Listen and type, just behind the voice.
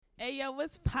Hey, yo,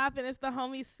 what's poppin'? It's the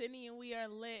homie Sydney, and we are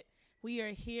lit. We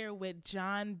are here with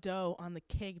Deaux on the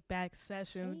Kickback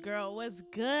sessions. Girl, what's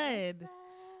good?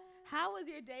 How was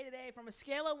your day today? From a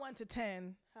scale of 1 to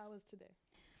 10, how was today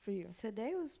for you?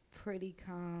 Today was pretty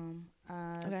calm.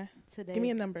 Okay. Today. Give me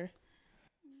a number.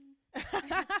 So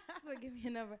give me a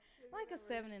number. Like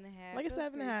a 7.5. Like a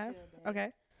 7.5.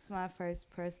 Okay. It's my first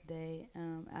press day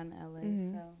out in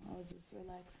LA, so I was just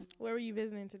relaxing. Where were you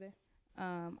visiting today?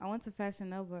 I went to Fashion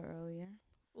Nova earlier.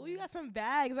 Oh, you got some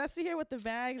bags. I see here with the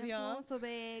bags, y'all. Influencer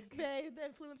bag. Babe, the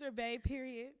influencer babe,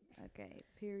 period. Okay,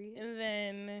 period. And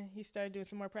then you started doing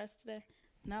some more press today?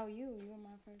 No, you were my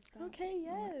first stop. Okay,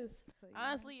 yes. So, yeah.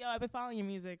 Honestly, yo, I've been following your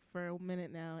music for a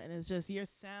minute now, and it's just, your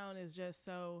sound is just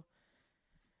so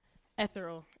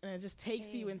ethereal, and it just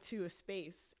takes you into a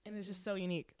space, and it's just so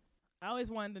unique. I always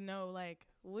wanted to know, like,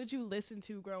 what would you listen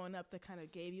to growing up that kind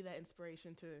of gave you that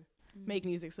inspiration to make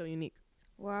music so unique?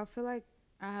 Well, I feel like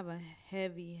I have a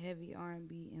heavy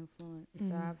R&B influence.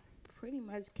 So I've pretty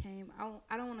much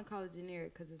I don't want to call it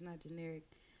generic because it's not generic.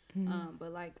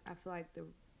 But like I feel like the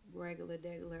regular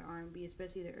R&B,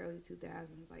 especially the early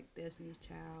 2000s, like Destiny's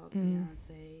Child,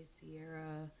 Beyonce,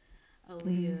 Sierra,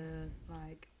 Aaliyah,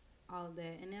 like all of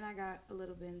that. And then I got a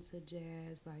little bit into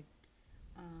jazz, like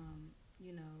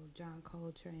John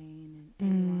Coltrane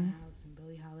and Amy Winehouse and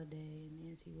Billie Holiday and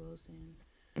Nancy Wilson.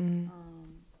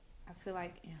 I feel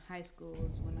like in high school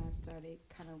is when I started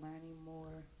kind of learning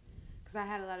more, because I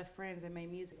had a lot of friends that made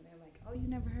music, and they're like, "Oh, you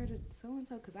never heard of so and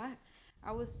so?" Because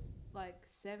I was like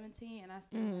 17 and I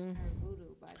still hadn't heard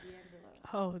Voodoo by D'Angelo.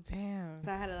 Oh, damn.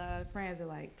 So I had a lot of friends that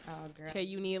were like, "Oh, girl." Okay,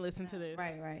 you need to listen to this.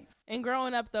 Right. And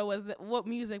growing up, though, what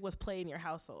music was played in your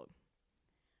household?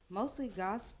 Mostly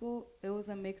gospel. It was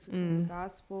a mix between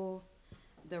gospel,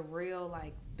 the real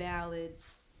like ballad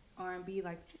R&B,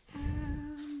 like.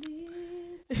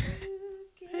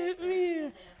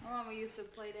 My mama used to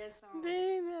play that song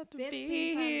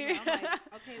 15 times. I'm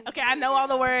like, okay, I know all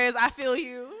the words. I feel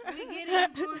you. We get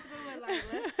it, going through it, like,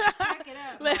 let's pack it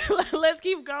up. Let's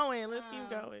keep going. Let's keep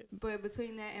going. But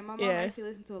between that and my mom actually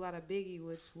listened to a lot of Biggie,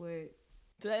 which would...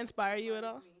 Did that inspire you at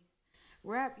all?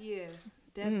 Rap, yeah.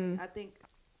 Definitely. I think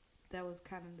that was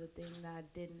kind of the thing that I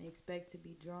didn't expect to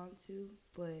be drawn to.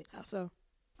 But how so?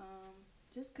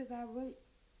 Just because I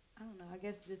don't know. I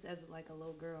guess just as like a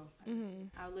little girl,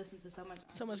 I would listen to so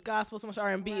much gospel, so much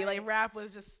R&B. Right. Like rap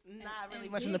was just not really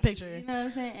much in the Biggie, picture. You know what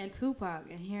I'm saying? And Tupac,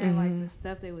 and hearing like the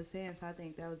stuff they were saying. So I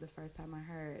think that was the first time I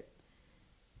heard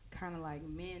kind of like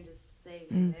men just say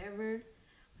whatever.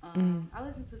 I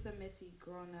listened to some Missy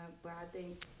growing up, but I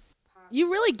think pop.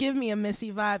 You really give me a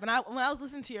Missy vibe. And when I was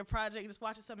listening to your project, just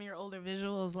watching some of your older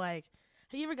visuals, like,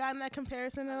 have you ever gotten that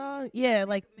comparison at all? Yeah,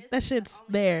 like that shit's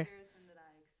there.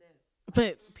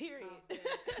 But period.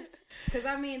 Because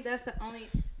I mean, that's the only.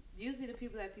 Usually, the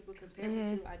people that people compare me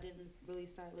to, I didn't really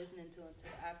start listening to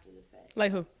until after the fact.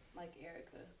 Like who? Like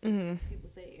Erica. People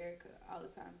say Erica all the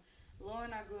time.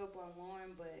 Lauren, I grew up on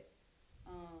Lauren, but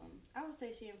I would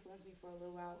say she influenced me for a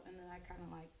little while, and then I kind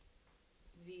of like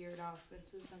veered off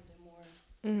into something more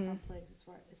complex as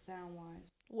far as sound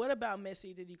wise. What about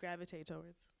Missy did you gravitate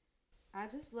towards? I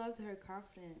just loved her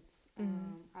confidence.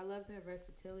 I loved her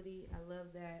versatility. I love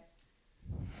that.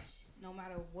 No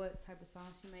matter what type of song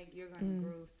she make, you're gonna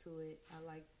groove to it. I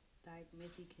like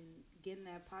Missy can get in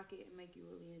that pocket and make you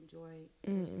really enjoy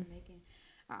what she's making.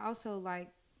 I also like,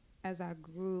 as I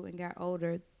grew and got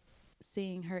older,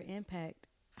 seeing her impact,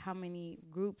 how many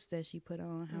groups that she put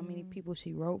on, how many people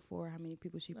she wrote for, how many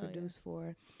people she produced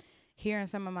for. Hearing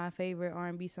some of my favorite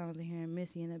R&B songs and hearing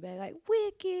Missy in the back, like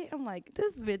Wicked, I'm like,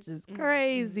 this bitch is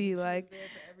crazy. Like,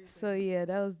 so yeah,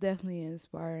 that was definitely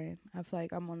inspiring. I feel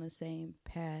like I'm on the same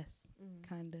path,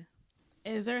 kind of.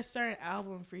 Is there a certain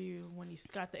album for you when you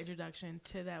got the introduction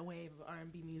to that wave of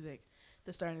R&B music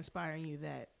that started inspiring you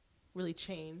that really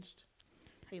changed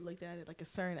how you looked at it? Like a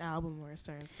certain album or a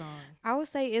certain song? I would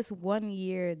say it's 1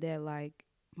 year that like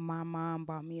my mom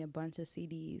bought me a bunch of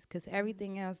CDs, because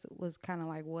everything else was kind of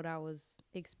like what I was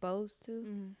exposed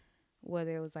to,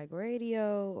 whether it was like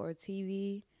radio or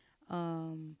TV.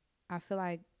 I feel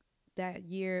like that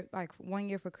year, like 1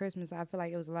 year for Christmas, I feel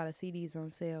like it was a lot of CDs on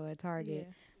sale at Target.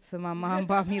 Yeah. So my mom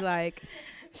bought me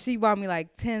she bought me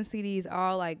like 10 CDs,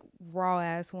 all like raw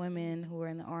ass women who were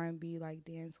in the R&B like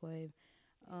dance wave.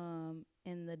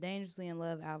 And the Dangerously in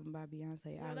Love album by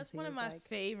Beyonce. Yeah, that's one of my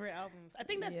favorite albums. I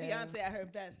think that's Beyonce at her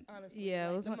best, honestly. Yeah,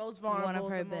 like it was the most vulnerable, one of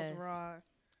her the best. most raw.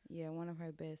 Yeah, one of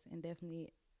her best, and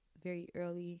definitely very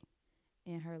early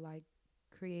in her like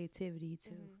creativity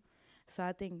too. So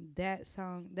I think that's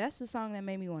the song that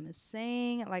made me want to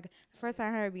sing. Like, the first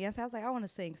time I heard Beyonce, I was like, I want to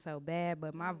sing so bad,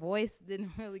 but my voice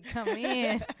didn't really come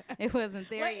in. It wasn't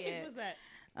there what yet. age was that?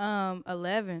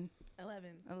 11.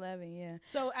 11, Yeah.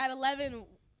 So at 11,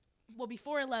 well,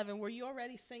 before 11, were you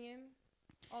already singing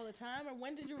all the time? Or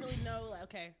when did you really know, like,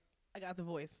 okay, I got the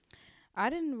voice? I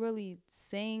didn't really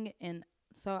sing, and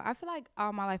so I feel like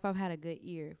all my life I've had a good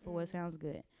ear for what sounds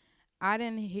good. I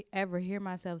didn't ever hear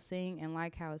myself sing and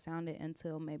like how it sounded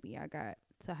until maybe I got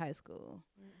to high school,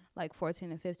 like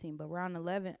 14 and 15. But around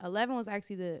 11 was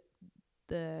actually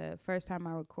the first time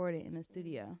I recorded in the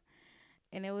studio.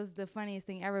 And it was the funniest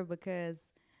thing ever because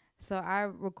so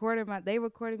they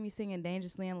recorded me singing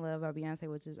Dangerously in Love by Beyonce,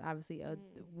 which is obviously a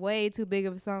way too big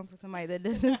of a song for somebody that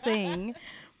doesn't sing.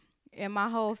 And my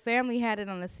whole family had it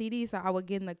on a CD, so I would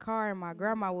get in the car and my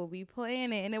grandma would be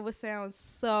playing it, and it would sound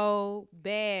so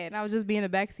bad. And I would just be in the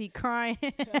backseat crying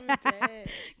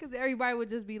because everybody would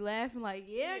just be laughing like,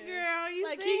 yeah. Girl, you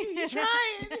like, sing. you trying.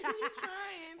 You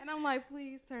trying. And I'm like,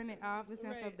 please turn it off. It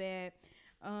sounds so bad.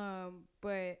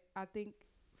 But I think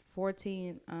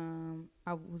 14,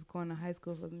 I was going to high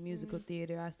school for musical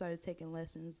theater. I started taking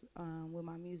lessons with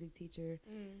my music teacher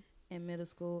in middle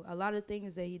school. A lot of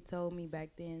things that he told me back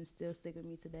then still stick with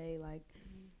me today, like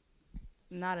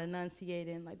not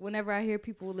enunciating. Like, whenever I hear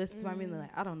people listen to my music,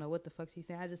 like, I don't know what the fuck she's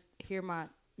saying. I just hear my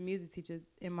music teacher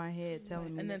in my head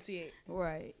telling me. Enunciate.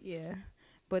 Right, yeah.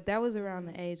 But that was around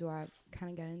the age where I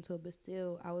kind of got into it, but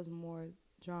still I was more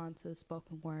drawn to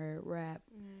spoken word, rap,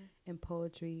 and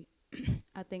poetry.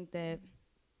 I think that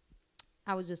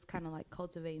I was just kind of like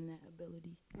cultivating that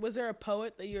ability. Was there a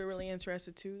poet that you were really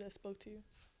interested to that spoke to you?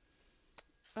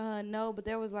 No, but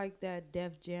there was like that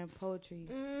Def Jam poetry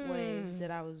wave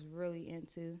that I was really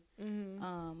into.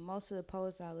 Most of the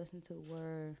poets I listened to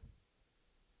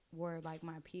were like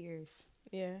my peers.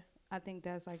 Yeah. I think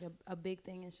that's like a big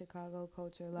thing in Chicago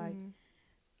culture. Like,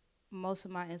 most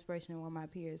of my inspiration were my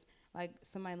peers. Like,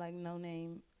 somebody like No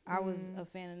Name. I was a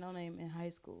fan of No Name in high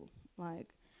school.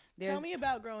 Like, tell me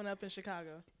about growing up in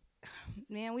Chicago.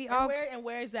 Man,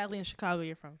 where exactly in Chicago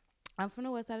you're from? I'm from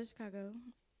the west side of Chicago.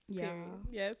 Yeah.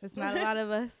 Yes. It's not a lot of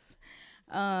us.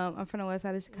 I'm from the west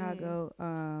side of Chicago.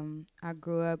 I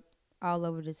grew up all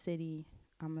over the city.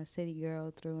 I'm a city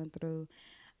girl through and through.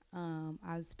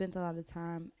 I spent a lot of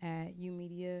time at U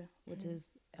Media, which is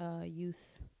a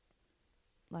youth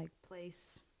like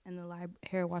place in the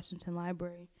Harold Washington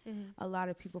Library. A lot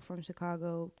of people from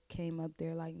Chicago came up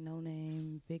there, like No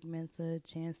Name, Vic Mensa,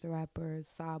 Chance the Rapper,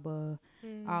 Saba,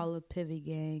 all of Pivot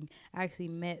Gang. I actually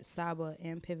met Saba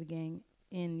and Pivot Gang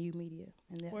in U Media,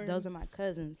 and those are my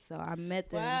cousins. So I met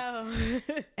them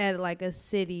at like a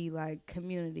city like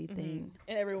community thing,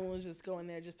 and everyone was just going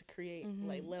there just to create,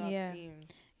 like, let off steam.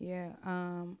 Yeah.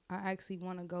 I actually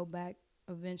want to go back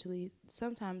eventually,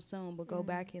 sometime soon, but go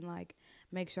back and like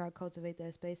make sure I cultivate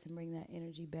that space and bring that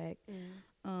energy back.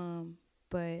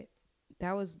 But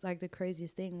that was like the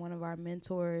craziest thing. One of our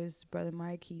mentors, Brother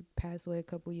Mike, he passed away a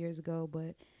couple years ago,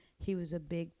 but he was a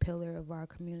big pillar of our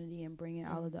community and bringing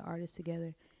all of the artists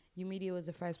together. U Media was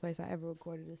the first place I ever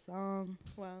recorded a song.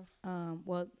 Wow.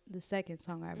 Well, the second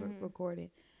song I ever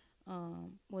recorded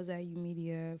was at U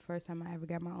Media. First time I ever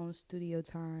got my own studio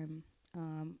time.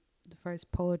 The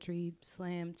first poetry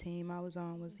slam team I was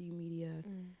on was U Media.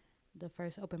 The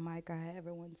first open mic I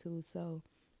ever went to. So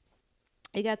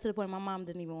it got to the point my mom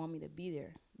didn't even want me to be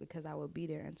there because I would be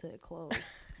there until it closed.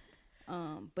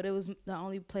 But it was the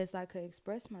only place I could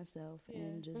express myself.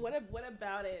 And just what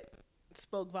about it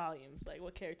spoke volumes? Like,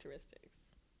 what characteristics?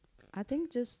 I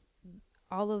think just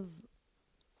all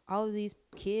of these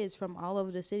kids from all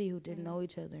over the city who didn't know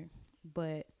each other,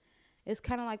 but it's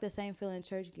kind of like the same feeling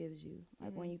church gives you.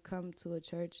 Like when you come to a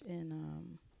church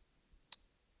and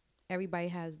everybody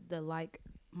has the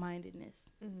like-mindedness.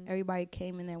 Everybody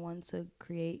came in there wanting to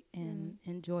create and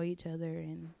enjoy each other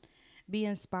and be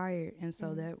inspired. And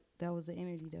so that was the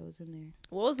energy that was in there.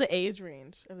 What was the age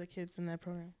range of the kids in that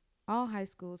program? All high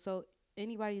school. So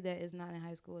anybody that is not in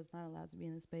high school is not allowed to be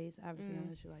in the space, obviously,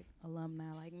 unless you're like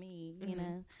alumni like me, you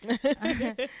know.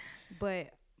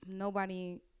 But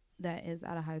nobody that is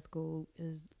out of high school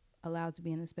is allowed to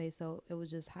be in the space. So it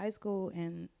was just high school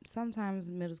and sometimes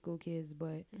middle school kids,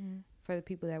 but for the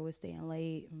people that were staying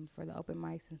late and for the open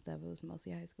mics and stuff, it was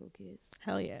mostly high school kids.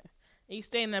 Hell yeah. And you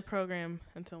stayed in that program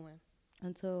until when?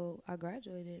 Until I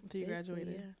graduated. Until you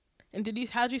graduated. Yeah. And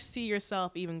how'd you see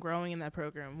yourself even growing in that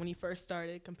program when you first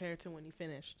started compared to when you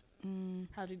finished?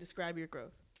 How'd you describe your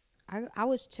growth? I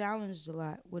was challenged a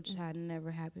lot, which had never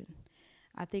happened.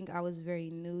 I think I was very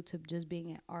new to just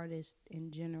being an artist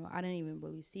in general. I didn't even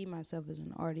really see myself as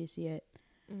an artist yet.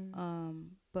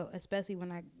 But especially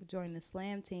when I joined the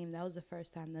slam team, that was the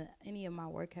first time that any of my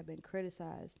work had been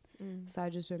criticized. So I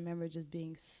just remember just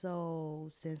being so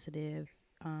sensitive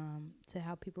to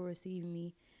how people receive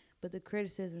me. But the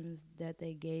criticisms that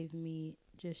they gave me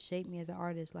just shaped me as an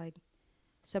artist. Like,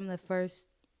 some of the first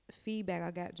feedback I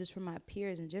got just from my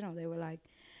peers in general, they were like,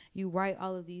 you write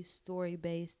all of these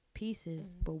story-based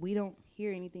pieces, but we don't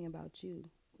hear anything about you.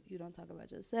 You don't talk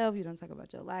about yourself. You don't talk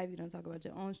about your life. You don't talk about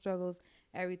your own struggles.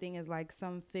 Everything is like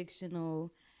some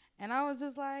fictional. And I was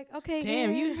just like, okay,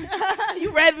 damn, you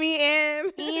you read me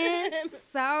in.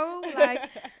 So, like,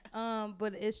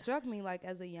 but it struck me, like,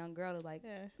 as a young girl, like,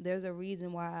 there's a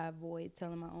reason why I avoid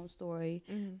telling my own story.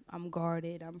 I'm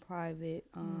guarded. I'm private.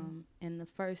 And the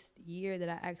first year that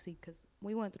I actually, because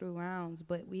we went through rounds,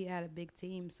 but we had a big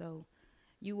team, so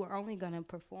you were only going to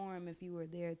perform if you were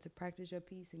there to practice your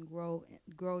piece and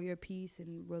grow your piece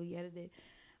and really edit it.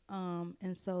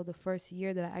 And so the first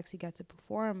year that I actually got to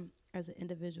perform as an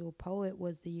individual poet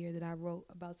was the year that I wrote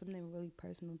about something really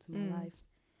personal to my life.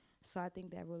 So I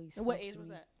think that really spoke. And what age was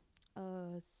that?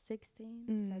 16,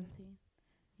 17.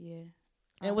 Yeah.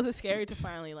 And was it scary to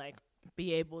finally, like,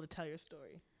 be able to tell your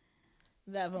story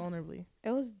that vulnerably?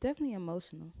 It was definitely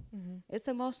emotional. It's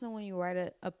emotional when you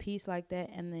write a piece like that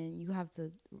and then you have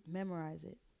to memorize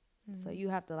it. So you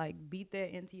have to, like, beat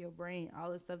that into your brain,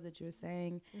 all the stuff that you're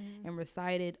saying, and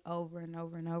recite it over and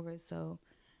over and over. So,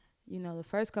 you know, the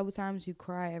first couple times you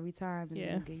cry every time, and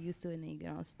then you get used to it, and then you get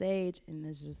on stage, and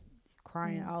it's just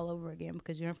crying all over again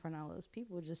because you're in front of all those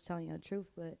people just telling you the truth.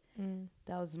 But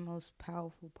that was the most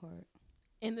powerful part.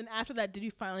 And then after that, did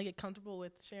you finally get comfortable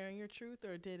with sharing your truth,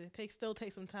 or did it still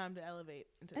take some time to elevate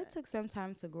into that? It took some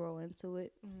time to grow into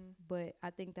it, but I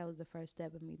think that was the first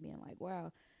step of me being like,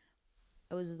 wow.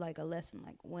 It was just like a lesson.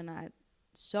 Like, when I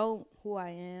show who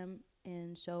I am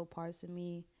and show parts of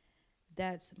me,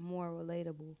 that's more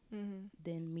relatable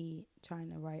than me trying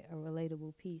to write a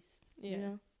relatable piece. Yeah. You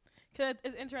know? Because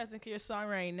it's interesting because your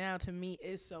songwriting now, to me,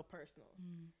 is so personal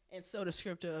and so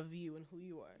descriptive of you and who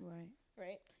you are. Right.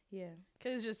 Right? Yeah.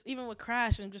 Because just even with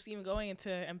Crash and just even going into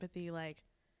empathy, like,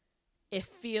 it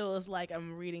feels like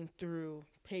I'm reading through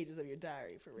pages of your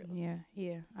diary for real. Yeah,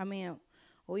 yeah. I mean,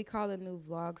 we call the new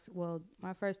vlogs, well,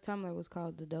 my first Tumblr was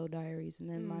called the Deaux Diaries, and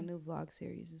then my new vlog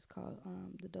series is called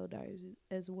the Deaux Diaries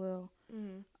as well.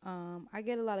 I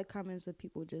get a lot of comments of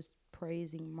people just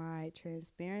praising my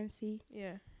transparency.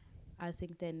 Yeah. I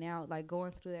think that now, like,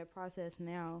 going through that process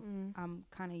now, I'm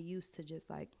kind of used to just,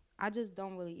 like, I just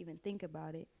don't really even think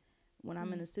about it. When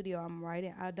I'm in the studio, I'm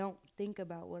writing. I don't think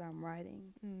about what I'm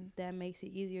writing. That makes it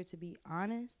easier to be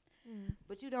honest.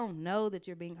 But you don't know that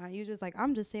you're being honest. You're just like,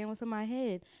 I'm just saying what's in my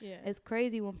head. Yeah. It's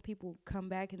crazy when people come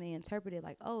back and they interpret it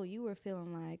like, oh, you were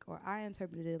feeling like, or I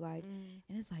interpreted it like, and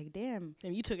it's like, damn.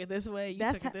 And you took it this way.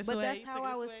 But that's how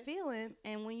I was feeling.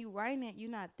 And when you writing it,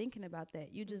 you're not thinking about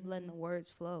that. You just letting the words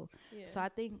flow. Yeah. So I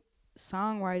think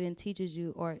songwriting teaches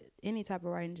you, or any type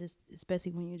of writing, just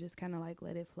especially when you just kind of like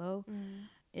let it flow,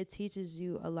 it teaches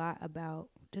you a lot about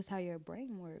just how your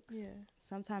brain works. Yeah.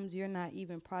 Sometimes you're not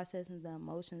even processing the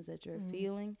emotions that you're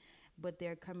feeling, but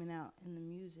they're coming out in the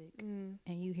music,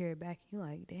 and you hear it back, and you're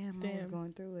like, damn, I was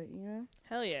going through it, you know?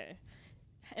 Hell yeah.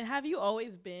 And have you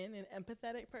always been an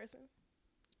empathetic person?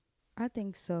 I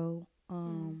think so.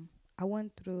 I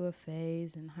went through a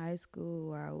phase in high school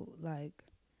where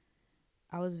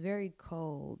I was very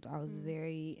cold. I was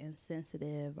very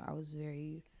insensitive. I was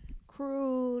very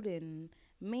crude and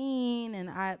mean, and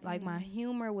I my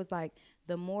humor was like,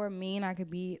 the more mean I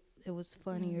could be, it was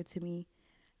funnier to me.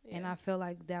 And I feel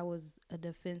like that was a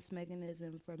defense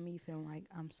mechanism for me, feeling like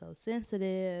I'm so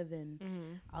sensitive and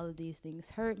all of these things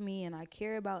hurt me, and I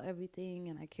care about everything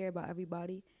and I care about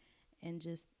everybody, and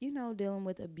just, you know, dealing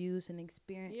with abuse and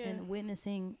experience and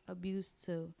witnessing abuse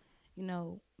to, you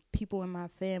know, people in my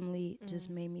family just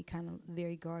made me kind of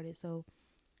very guarded. So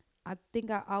I think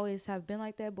I always have been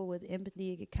like that, but with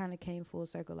empathy, it kind of came full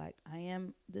circle. Like, I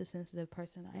am this sensitive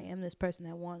person. I am this person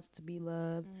that wants to be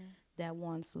loved, that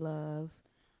wants love.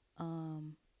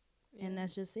 And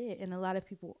that's just it. And a lot of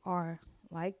people are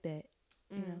like that,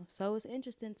 you know. So it's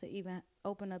interesting to even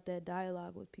open up that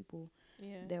dialogue with people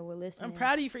that were listening. I'm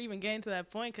proud of you for even getting to that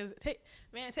point, because it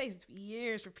takes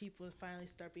years for people to finally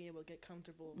start being able to get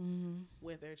comfortable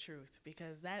with their truth,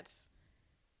 because that's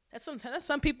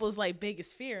some people's like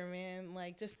biggest fear, man.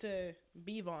 Like, just to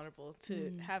be vulnerable,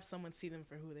 to have someone see them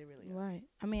for who they really are. Right.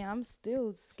 I mean, I'm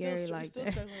still scary like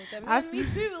that. Struggling with that. Me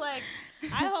too. Like,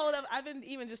 I've been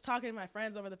even just talking to my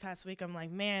friends over the past week. I'm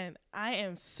like, man, I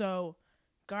am so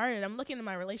guarded. I'm looking at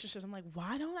my relationships. I'm like,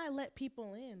 why don't I let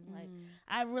people in? Like,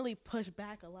 I really push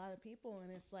back a lot of people,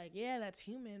 and it's like, yeah, that's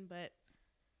human, but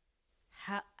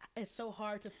it's so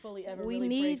hard to fully ever we really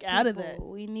need break out of that.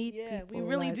 We need Yeah, people. we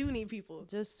really like, do need people.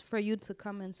 just for you to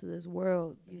come into this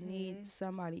world, you need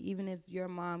somebody. Even if your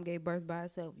mom gave birth by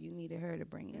herself, you needed her to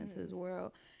bring you into this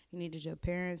world. You needed your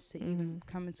parents to even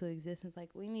come into existence. Like,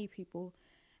 we need people.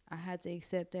 I had to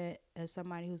accept that as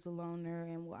somebody who's a loner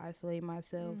and will isolate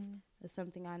myself. It's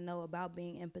something I know about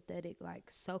being empathetic, like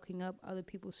soaking up other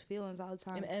people's feelings all the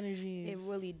time. And energies. It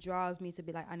really draws me to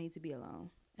be like, I need to be alone.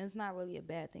 And it's not really a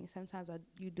bad thing. Sometimes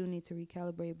you do need to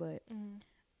recalibrate, but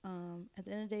at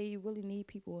the end of the day, you really need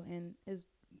people. And as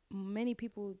many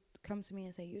people come to me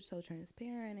and say, you're so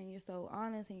transparent and you're so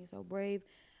honest and you're so brave,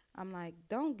 I'm like,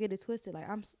 don't get it twisted. Like,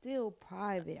 I'm still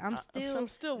private. I'm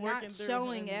still working not through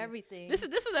showing everything. This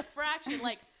is a fraction.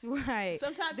 Like, right.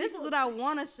 Sometimes this is what I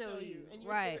want to show you. And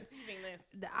you're right. receiving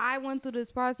this. I went through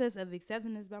this process of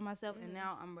accepting this by myself, and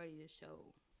now I'm ready to show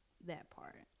that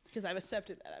part. Because I've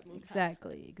accepted that. I've moved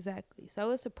Exactly.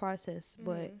 So it's a process,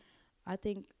 but I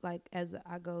think, like, as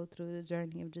I go through the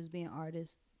journey of just being an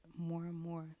artist more and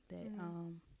more, that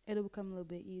it'll become a little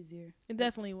bit easier. It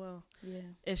definitely will. Yeah.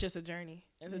 It's just a journey.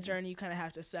 It's a journey you kind of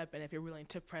have to accept, and if you're willing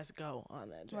to press go on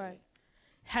that journey. Right.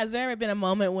 Has there ever been a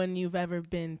moment when you've ever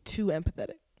been too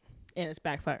empathetic and it's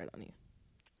backfired on you?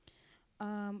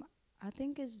 I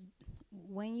think it's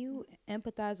when you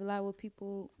empathize a lot with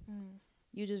people,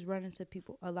 you just run into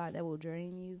people a lot that will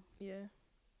drain you. Yeah.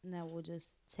 And that will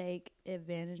just take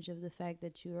advantage of the fact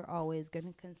that you are always going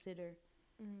to consider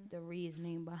the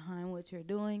reasoning behind what you're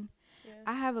doing.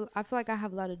 Yeah. I feel like I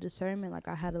have a lot of discernment. Like,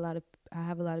 I have a lot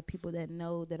of people that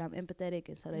know that I'm empathetic,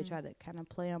 and so they try to kind of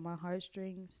play on my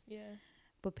heartstrings. Yeah.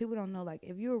 But people don't know, like,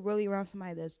 if you're really around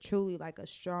somebody that's truly, like, a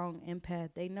strong empath,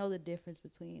 they know the difference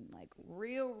between, like,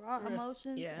 real raw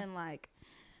emotions and, like,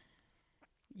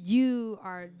 you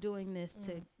are doing this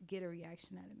to get a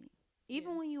reaction out of me.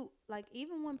 Even when you, like,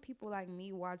 even when people like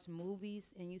me watch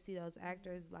movies and you see those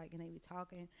actors, like, and they be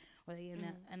talking, or they in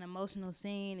an emotional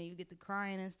scene and you get to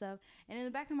crying and stuff, and in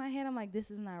the back of my head I'm like, this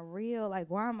is not real. Like,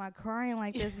 why am I crying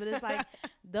like this? But it's like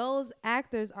those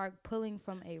actors are pulling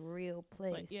from a real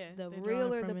place. Like, the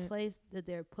realer the place that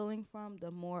they're pulling from,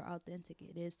 the more authentic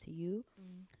it is to you.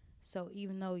 So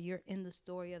even though you're in the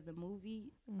story of the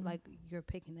movie, like, you're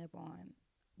picking up on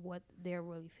what they're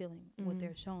really feeling, what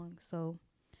they're showing. So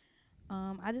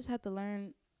I just have to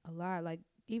learn a lot. Like,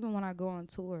 even when I go on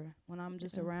tour, when I'm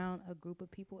just around a group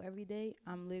of people every day,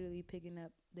 I'm literally picking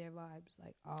up their vibes,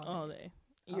 like, all day.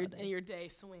 And your day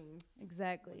swings.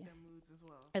 Exactly. With their moods as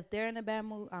well. If they're in a bad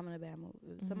mood, I'm in a bad mood.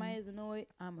 If somebody is annoyed,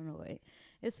 I'm annoyed.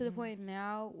 It's to the point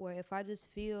now where if I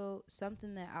just feel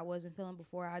something that I wasn't feeling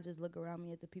before, I just look around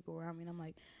me at the people around me, and I'm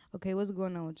like, okay, what's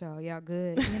going on with y'all? Y'all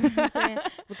good? You know what I'm saying?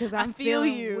 Because I'm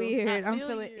feeling weird. I'm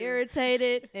feeling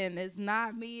irritated, and it's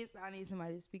not me, so I need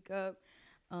somebody to speak up.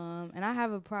 And I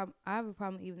have a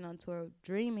problem even on tour,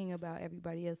 dreaming about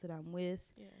everybody else that I'm with.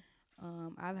 Yeah.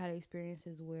 I've had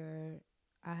experiences where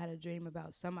I had a dream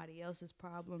about somebody else's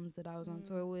problems that I was on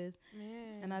tour with.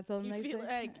 Man. And I told them,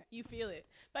 you feel it.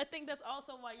 But I think that's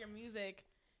also why your music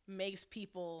makes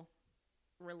people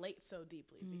relate so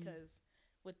deeply, because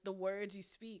with the words you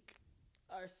speak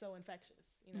are so infectious,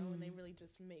 you know, and they really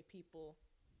just make people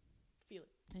feel it.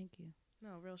 Thank you.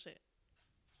 No, real shit.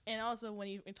 And also, when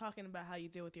you're talking about how you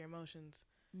deal with your emotions,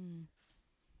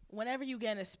 whenever you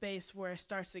get in a space where it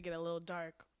starts to get a little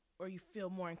dark, or you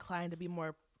feel more inclined to be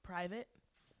more private,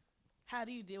 how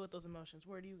do you deal with those emotions?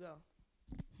 Where do you go?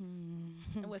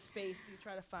 And what space do you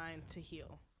try to find to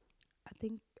heal?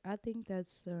 I think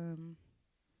that's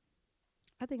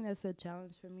a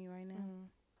challenge for me right now.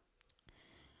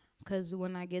 Because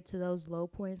when I get to those low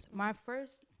points, my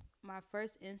first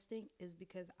instinct is,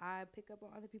 because I pick up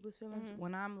on other people's feelings.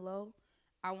 When I'm low,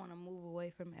 I want to move away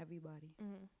from everybody,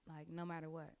 like, no matter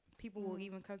what. People will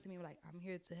even come to me like, I'm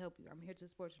here to help you. I'm here to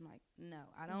support you. I'm like, no,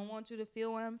 I don't want you to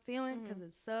feel what I'm feeling, because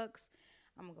it sucks.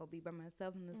 I'm going to go be by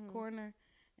myself in this corner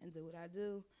and do what I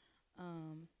do.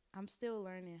 I'm still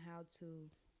learning how to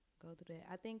go through that.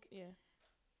 I think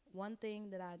one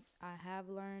thing that I have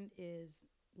learned is,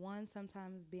 one,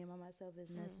 sometimes being by myself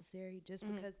is necessary, just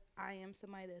because I am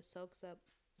somebody that soaks up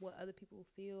what other people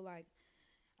feel. Like,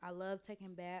 I love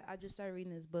taking baths. I just started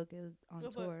reading this book. It was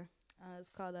on tour.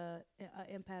 It's called a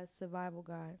Empath Survival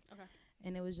Guide. Okay.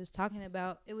 And it was just talking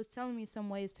about, it was telling me some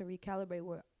ways to recalibrate,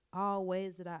 where all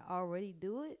ways that I already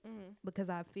do it, because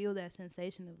I feel that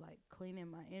sensation of, like, cleaning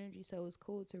my energy. So it was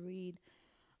cool to read.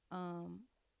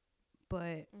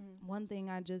 But one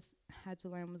thing I just had to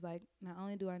learn was, like, not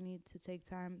only do I need to take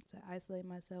time to isolate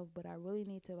myself, but I really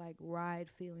need to, like, ride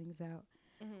feelings out.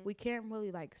 We can't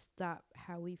really, like, stop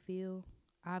how we feel.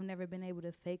 I've never been able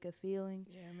to fake a feeling.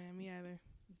 Yeah, man, me either.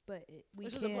 but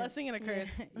which is a blessing and a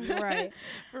curse. You're right.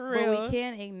 For real. But we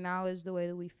can acknowledge the way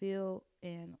that we feel,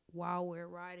 and while we're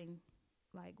writing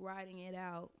it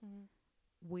out,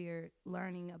 we're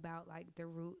learning about like the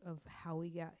root of how we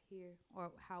got here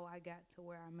or how I got to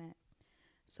where I'm at.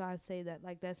 So I say that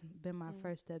like that's been my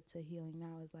first step to healing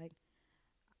now is like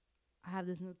I have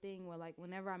this new thing where like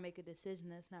whenever I make a decision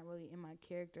that's not really in my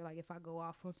character, like if I go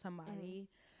off on somebody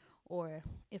or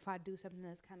if I do something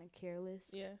that's kind of careless,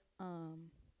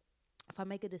 if I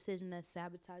make a decision that's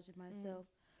sabotaging myself,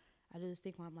 I just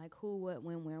think I'm like who, what,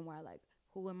 when, where, and why, like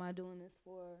who am I doing this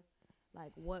for?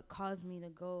 Like what caused me to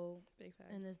go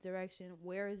in this direction?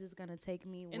 Where is this gonna take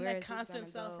me? And where that is constant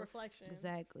this gonna self-reflection. go?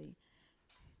 Exactly.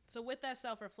 So with that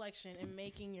self-reflection and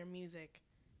making your music,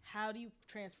 how do you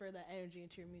transfer that energy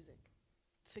into your music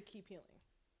to keep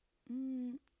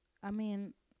healing? I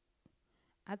mean,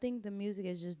 I think the music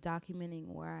is just documenting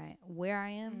where I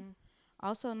am.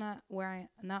 Also, not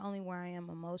only where I am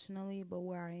emotionally, but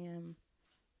where I am,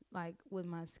 like with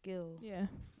my skill. Yeah.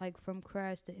 Like from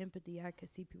Crash to Empathy, I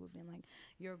could see people being like,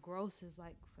 "Your growth is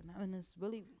like," and it's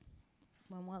really,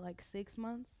 like 6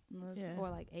 months, or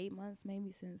like 8 months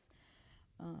maybe since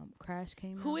Crash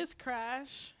came out. Who is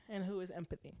Crash and who is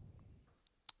Empathy?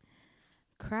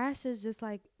 Crash is just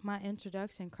like my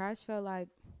introduction. Crash felt like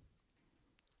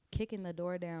kicking the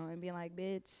door down and being like,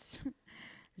 bitch,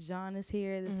 Jean is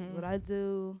here. This is what I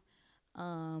do.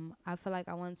 I feel like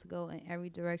I wanted to go in every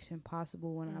direction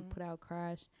possible when I put out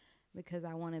Crash because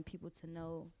I wanted people to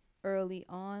know early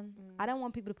on. I don't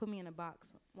want people to put me in a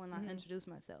box when I introduce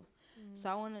myself. So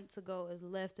I wanted to go as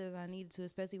left as I needed to,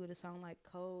 especially with a song like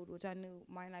Code, which I knew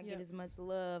might not get as much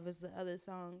love as the other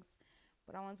songs.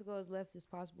 But I wanted to go as left as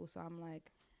possible. So I'm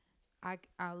like,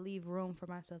 I'll leave room for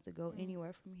myself to go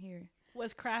anywhere from here.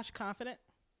 Was Crash confident?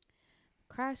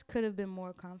 Crash could have been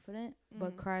more confident,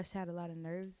 but Crash had a lot of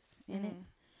nerves in it.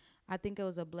 I think it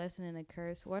was a blessing and a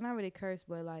curse. Well, not really a curse,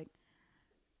 but like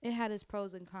it had its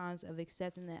pros and cons of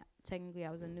accepting that technically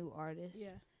I was a new artist.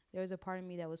 Yeah. There was a part of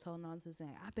me that was holding on to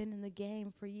saying, I've been in the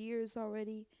game for years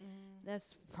already.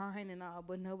 That's fine and all,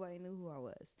 but nobody knew who I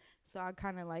was. So I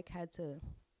kind of like had to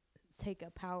take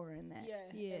a power in that.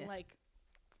 Yeah. And like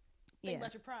think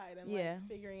about your pride and like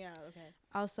figuring out, okay.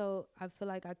 Also, I feel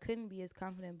like I couldn't be as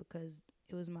confident because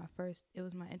it was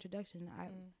my introduction.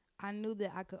 I knew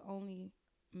that I could only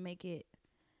make it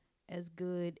as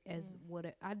good as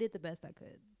I did the best I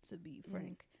could, to be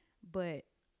frank. But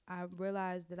I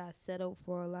realized that I settled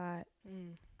for a lot.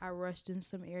 I rushed in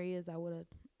some areas I would have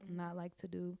not liked to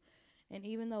do. And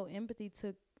even though Empathy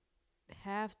took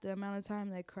half the amount of time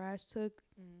that Crash took,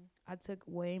 I took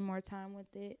way more time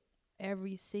with it.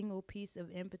 Every single piece of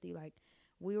Empathy, like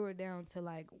we were down to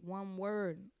like one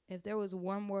word. If there was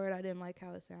one word I didn't like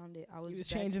how it sounded, I was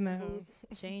changing that.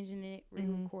 Changing it,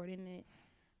 re-recording it.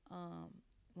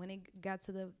 When it got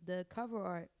to the cover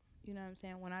art, you know what I'm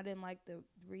saying? When I didn't like the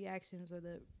reactions or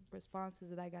the responses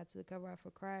that I got to the cover art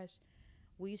for Crash,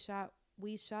 we shot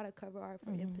a cover art for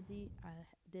Empathy. I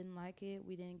didn't like it.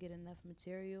 We didn't get enough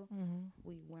material.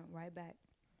 We went right back.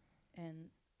 And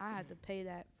I had to pay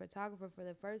that photographer for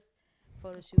the first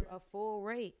photo shoot a full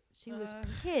rate. She was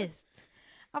pissed.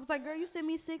 I was like, girl, you sent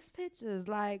me 6 pictures.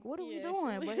 Like, what are we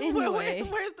doing? But anyway.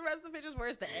 Where's the rest of the pictures?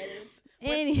 Where's the edits?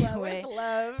 Where's the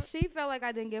love? She felt like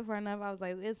I didn't give her enough. I was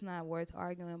like, it's not worth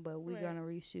arguing, but we're going to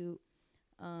reshoot.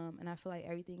 And I feel like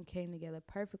everything came together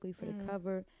perfectly for the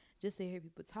cover. Just to hear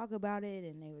people talk about it.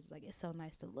 And they were just like, it's so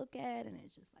nice to look at. And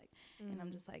it's just like, and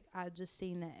I'm just like, I just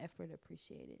seen that effort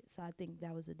appreciated. So I think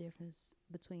that was the difference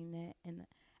between that. And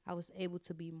I was able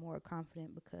to be more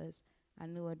confident because I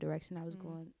knew what direction I was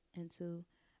going into.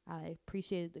 I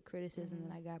appreciated the criticism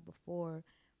that I got before.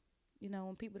 You know,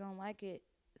 when people don't like it,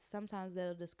 sometimes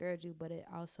that'll discourage you, but it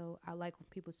also, I like when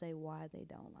people say why they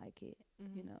don't like it,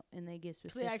 you know, and they get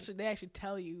specific. They actually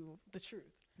tell you the truth.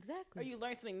 Exactly. Or you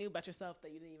learn something new about yourself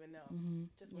that you didn't even know.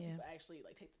 Just when people actually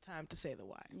like take the time to say the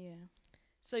why. Yeah.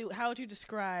 So how would you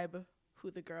describe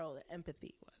who the girl that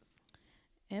Empathy was?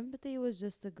 Empathy was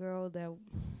just a girl that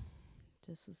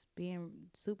just was being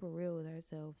super real with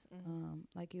herself.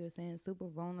 Like you were saying, super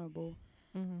vulnerable,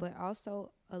 but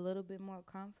also a little bit more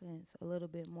confidence, a little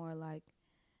bit more like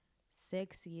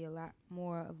sexy, a lot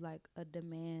more of like a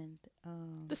demand.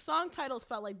 The song titles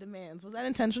felt like demands. Was that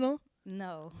intentional?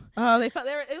 No. Oh, it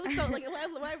was so like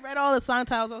when I read all the song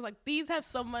titles, I was like, these have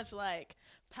so much like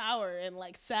power and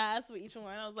like sass with each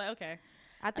one. I was like, okay.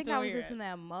 I think I was just in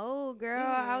that mode, girl.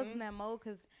 I was in that mode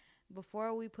because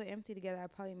before we put Empathy together, I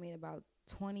probably made about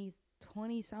 20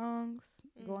 songs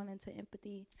going into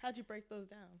Empathy. How'd you break those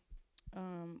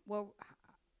down? Well,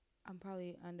 I'm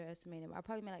probably underestimating. I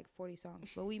probably made like 40 songs,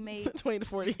 but we made 20 to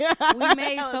 40. we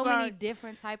made so many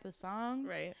different type of songs.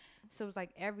 Right. So it was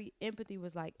like every empathy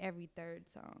was like every third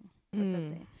song or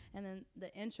something. And then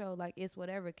the intro, like It's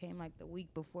Whatever, came like the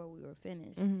week before we were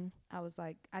finished. I was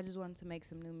like, I just wanted to make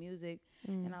some new music.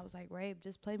 And I was like, Ray,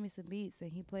 just play me some beats.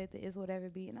 And he played the It's Whatever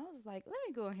beat. And I was like, let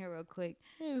me go in here real quick.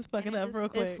 Just fuck it up real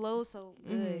quick. It flows so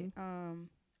good.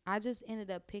 I just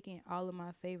ended up picking all of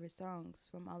my favorite songs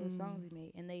from all the songs we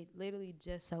made, and they literally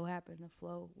just so happened to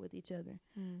flow with each other.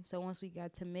 So once we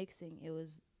got to mixing, it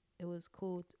was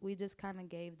cool. We just kind of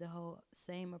gave the whole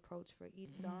same approach for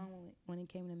each song when it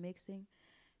came to mixing,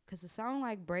 because the song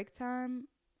like Break Time,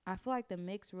 I feel like the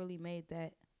mix really made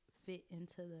that fit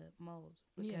into the mold.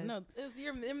 Yeah, no,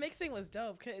 your mixing was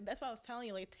dope. 'Cause that's what I was telling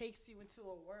you. Like, it takes you into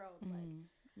a world. Like,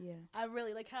 yeah, I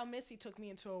really like how Missy took me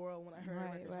into a world when I heard her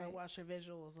records. When I watched her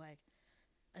visuals, like,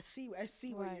 I see where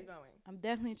you're going. I'm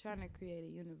definitely trying to create a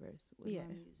universe with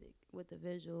my music, with the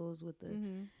visuals, with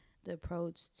the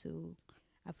approach to.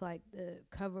 I feel like the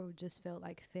cover just felt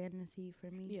like fantasy for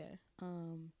me. Yeah.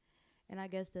 And I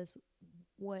guess that's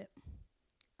what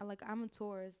I like. I'm a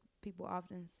Taurus. People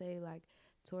often say like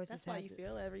Taurus. That's why you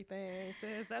feel everything,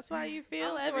 sis. That's why you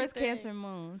feel everything. Taurus, Cancer,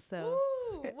 Moon. So.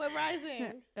 Ooh, what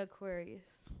rising? Aquarius.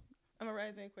 I'm a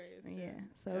rising Aquarius too. Yeah.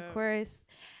 So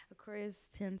Aquarius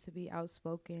tend to be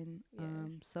outspoken. Yeah.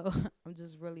 So I'm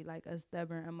just really like a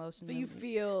stubborn, emotional. But you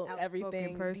feel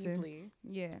everything person. deeply.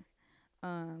 Yeah.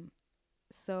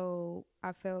 So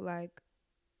I feel like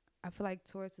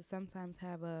Tauruses sometimes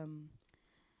have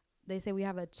they say we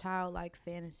have a childlike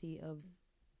fantasy of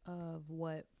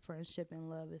what friendship and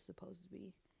love is supposed to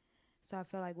be. So I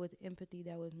feel like with empathy,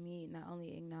 that was me not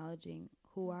only acknowledging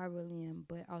who I really am,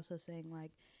 but also saying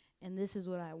like, and this is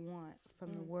what I want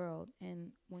from the world.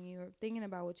 And when you're thinking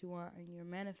about what you want and you're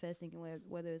manifesting,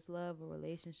 whether it's love or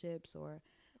relationships or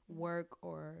work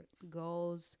or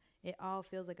goals, it all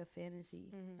feels like a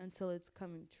fantasy until it's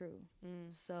coming true.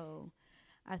 So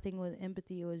I think with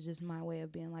empathy, it was just my way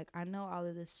of being like, I know all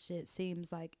of this shit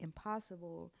seems like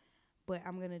impossible, but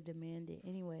I'm going to demand it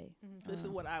anyway. This is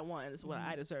what I want. This is what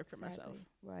I deserve for myself.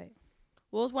 Right.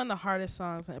 What was one of the hardest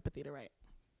songs on Empathy to write?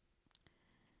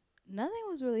 Nothing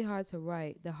was really hard to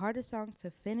write. The hardest song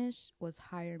to finish was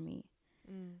Hire Me.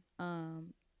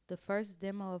 The first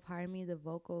demo of Hire Me, the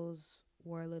vocals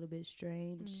were a little bit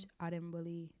strange. I didn't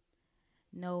really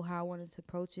know how I wanted to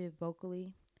approach it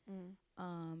vocally.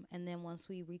 And then once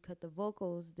we recut the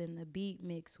vocals, then the beat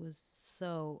mix was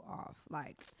so off.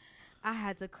 Like, I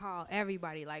had to call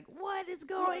everybody, like, what is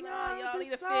going on? Y'all with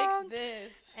need this to song? fix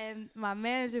this. And my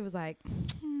manager was like,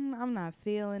 I'm not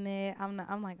feeling it. I'm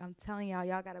like, I'm telling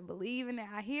y'all gotta believe in it.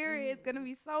 I hear it. It's gonna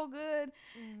be so good.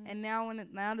 And now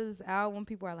to this album,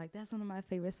 people are like, that's one of my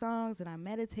favorite songs, and I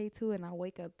meditate to it, and I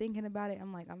wake up thinking about it.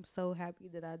 I'm like, I'm so happy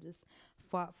that I just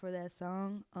fought for that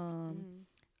song.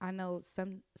 I know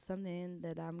something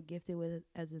that I'm gifted with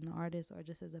as an artist or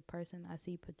just as a person. I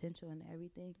see potential in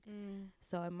everything.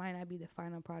 So it might not be the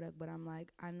final product, but I'm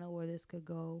like, I know where this could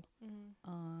go.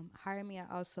 Hire Me,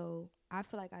 I feel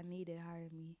like I needed Hire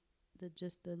Me.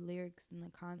 The lyrics and the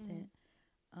content.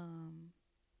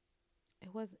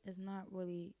 It's not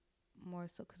really more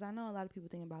so, because I know a lot of people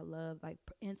think about love, like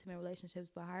intimate relationships,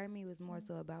 but Hire Me was more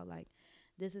so about like,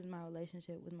 this is my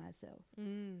relationship with myself.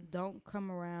 Don't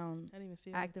come around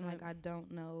acting like I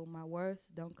don't know my worth.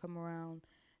 Don't come around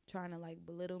trying to like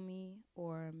belittle me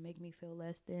or make me feel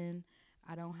less than.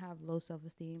 I don't have low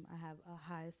self-esteem. I have a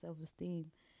high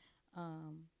self-esteem.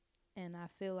 And I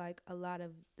feel like a lot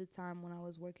of the time when I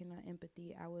was working on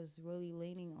empathy, I was really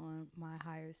leaning on my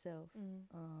higher self.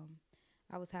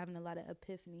 I was having a lot of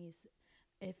epiphanies.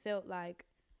 It felt like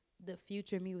the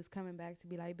future me was coming back to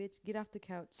be like, bitch, get off the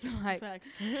couch. Like,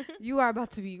 you are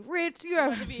about to be rich. You are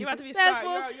about to be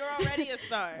successful. You're already a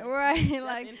star. Right. Step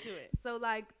like into it. So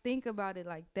like think about it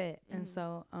like that. And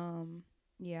so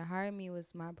yeah, Hire Me was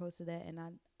my approach to that, and I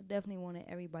definitely wanted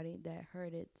everybody that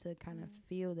heard it to kind of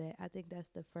feel that. I think that's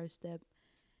the first step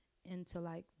into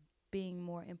like being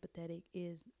more empathetic,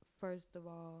 is first of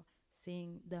all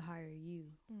seeing the higher you.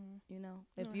 You know,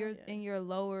 if you're in your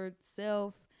lower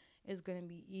self, it's gonna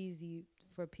be easy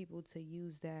for people to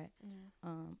use that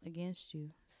against you.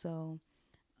 So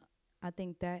I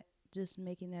think that just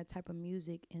making that type of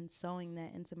music and sewing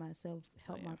that into myself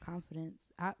helped my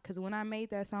confidence. Because when I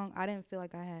made that song, I didn't feel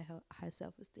like I had high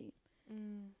self-esteem.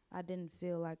 I didn't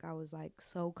feel like I was like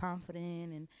so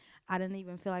confident, and I didn't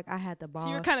even feel like I had the boss. So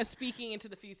you're kind of speaking to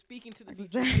the future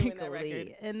doing that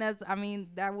record. And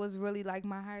that was really like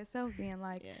my higher self being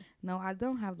like, no, I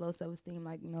don't have low self-esteem.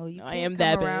 Like, no, you can't I am come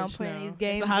that around bitch. playing these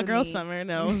games. It's a hot with girl me. summer.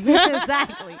 No.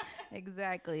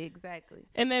 Exactly.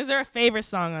 And is there a favorite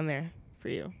song on there for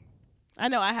you? I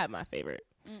know I have my favorite.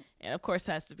 And of course,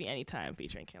 it has to be Anytime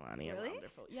featuring Kehlani. Really?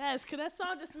 Wonderful. Yes, because that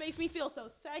song just makes me feel so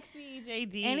sexy,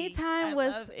 JD. Anytime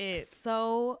was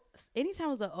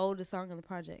the oldest song on the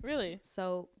project. Really?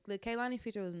 So the Kehlani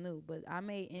feature was new, but I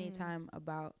made Anytime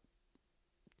about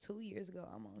 2 years ago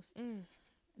almost.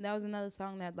 That was another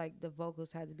song that like the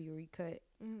vocals had to be recut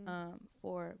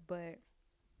for, but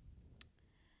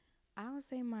I would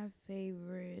say my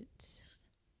favorite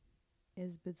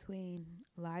is between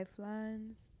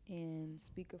Lifelines and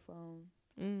Speakerphone.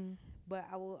 But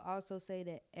I will also say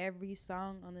that every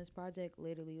song on this project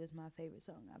literally was my favorite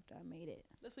song after I made it.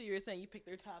 That's what you were saying. You picked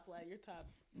your top.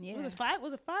 Yeah. Was it 5?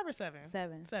 Was it 5 or 7?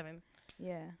 7. 7.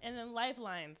 Yeah. And then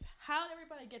Lifelines. How did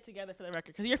everybody get together for the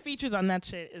record? Because your features on that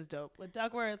shit is dope. With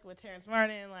Duckworth, with Terrence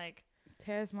Martin, like.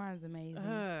 Terrence Martin's amazing.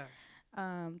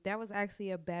 That was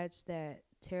actually a batch that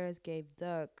Terrence gave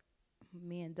Duck.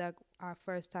 Me and Duck, our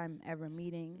first time ever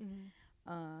meeting.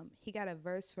 He got a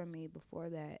verse from me before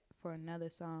that for another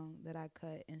song that I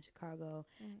cut in Chicago.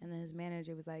 And then his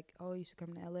manager was like, oh, you should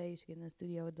come to LA, you should get in the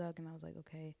studio with Duck. And I was like,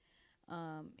 okay.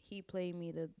 He played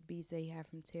me the beats that he had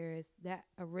from Terrace. That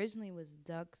originally was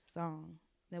Duck's song.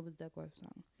 That was Duckworth's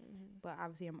song. But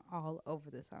obviously I'm all over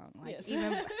the song. Like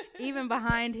even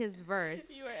behind his verse.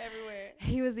 You were everywhere.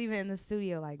 He was even in the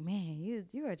studio like, man, you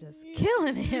are just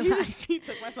killing it. He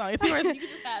took my song. It's yours. You can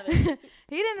just have it.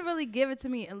 He didn't really give it to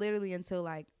me literally until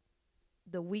like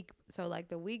the week. So like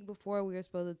the week before we were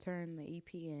supposed to turn the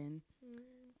EP in,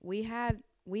 we had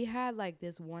like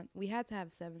this one. We had to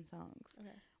have 7 songs.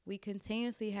 Okay. We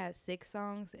continuously had 6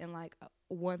 songs and like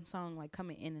one song like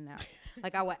coming in and out.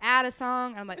 Like I would add a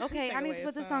song. I'm like, okay, I need to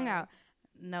put this song out.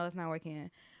 No, it's not working.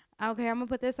 Okay, I'm gonna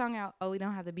put this song out. Oh, we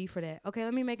don't have the beat for that. Okay,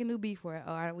 let me make a new beat for it.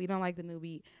 Oh, we don't like the new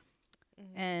beat.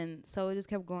 And so it just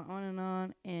kept going on and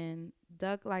on. And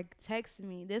Duck like texted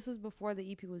me. This was before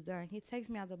the EP was done. He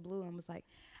texted me out the blue and was like,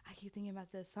 I keep thinking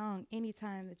about that song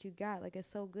Anytime that you got. Like it's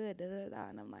so good. Da, da, da.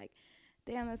 And I'm like,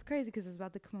 damn, that's crazy because it's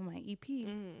about to come on my EP.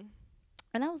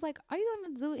 And I was like, are you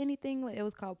going to do anything with, it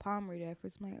was called Palm Reader at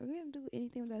first. I'm like, are you going to do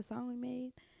anything with that song we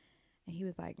made? And he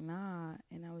was like, nah.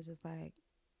 And I was just like,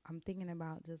 I'm thinking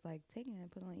about just like taking it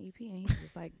and putting it on an EP. And he's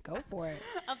just like, go for it.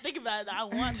 I'm thinking about it. I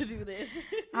want to do this.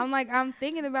 I'm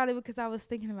thinking about it because I was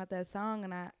thinking about that song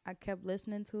and I kept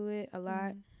listening to it a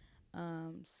lot.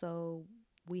 So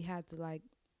we had to like,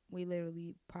 we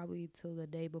literally probably till the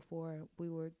day before we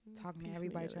were talking to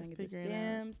everybody, trying to get the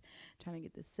stems, trying to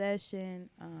get the session.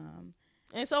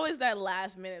 And it's always that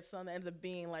last minute song that ends up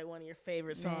being like one of your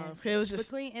favorite songs. It was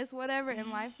just between It's Whatever and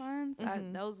Lifelines.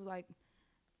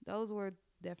 Those were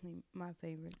definitely my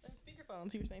favorites. And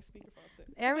Speakerphones. You were saying Speakerphones.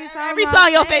 Every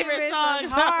song your favorite song.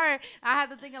 It's hard. I had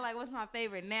to think of like what's my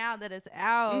favorite now that it's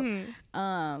out.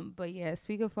 But yeah,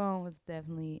 Speakerphone was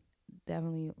definitely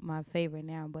my favorite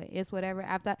now. But It's Whatever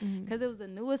after because it was the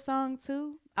newest song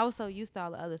too. I was so used to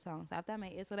all the other songs. After I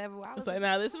made It's Whatever, I was like,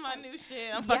 nah, this is my new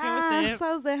shit. I'm fucking with this. So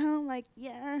I was at home like,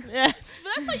 yes. But that's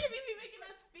how your music be making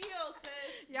us feel, sis.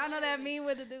 Y'all know that meme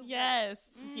with the dude.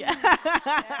 Yes.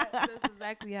 That's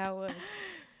exactly how it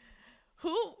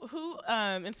was. Who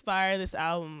inspired this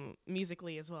album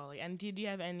musically as well? And do you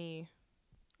have any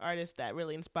artists that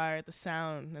really inspired the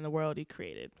sound and the world you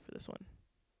created for this one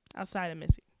outside of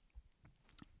Missy?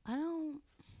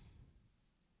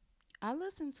 I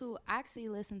actually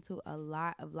listen to a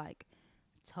lot of like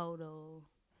Total,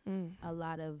 a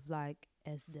lot of like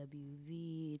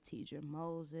SWV, Teacher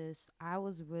Moses. I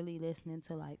was really listening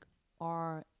to like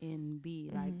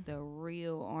R&B, like the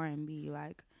real R&B,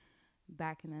 like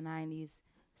back in the 90s,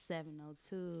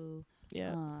 702.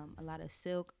 Yeah. A lot of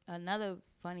Silk. Another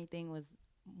funny thing was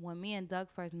when me and Doug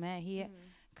first met, he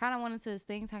kind of went into this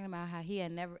thing talking about how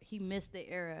he missed the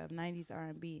era of 90s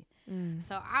R&B.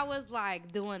 So I was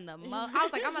like doing the most. I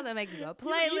was like, I'm about to make you a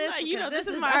playlist. You know, this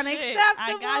is my unacceptable. Shit.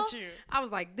 I got you. I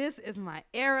was like, this is my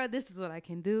era. This is what I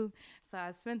can do. So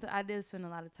I did spend a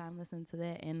lot of time listening to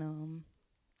that, and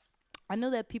I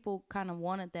knew that people kind of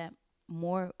wanted that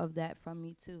more of that from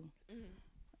me too.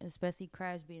 Especially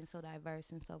Crash being so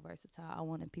diverse and so versatile. I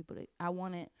wanted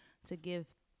to give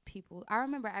people. I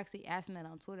remember actually asking that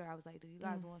on Twitter. I was like, do you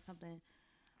guys want something?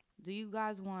 Do you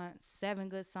guys want 7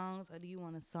 good songs, or do you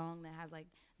want a song that has like?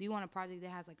 Do you want a project that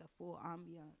has like a full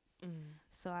ambiance?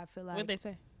 So I feel like what'd they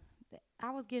say? I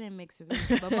was getting mixed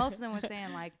reviews, but most of them were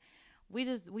saying like, we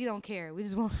don't care. We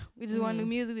just want new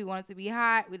music. We want it to be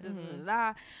hot. We just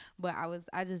But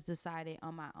I just decided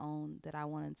on my own that I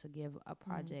wanted to give a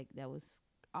project that was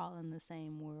all in the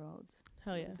same world.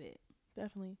 Hell yeah,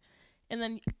 definitely. And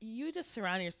then you just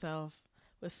surround yourself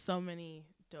with so many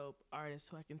dope artists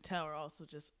who I can tell are also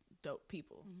just dope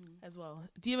people as well.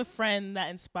 Do you have a friend that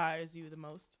inspires you the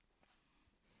most?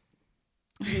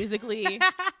 Musically.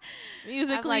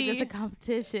 I like it's a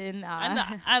competition.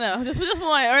 I know. Just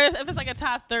one, or if it's like a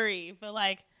top 3, but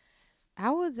like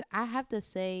I have to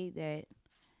say that,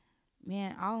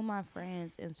 man, all of my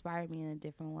friends inspire me in a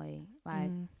different way.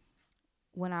 Like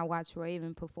when I watch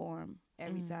Raven perform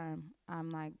every time,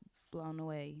 I'm like blown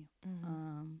away.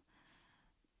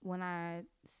 When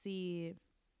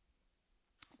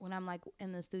I'm like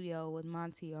in the studio with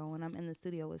Monty, or when I'm in the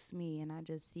studio with Smee, and I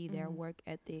just see their work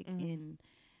ethic and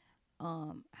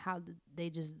how they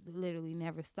just literally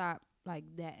never stop, like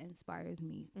that inspires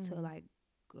me to like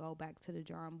go back to the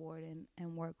drawing board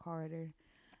and work harder.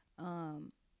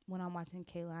 When I'm watching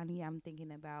Kehlani, I'm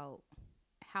thinking about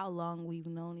how long we've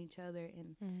known each other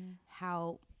and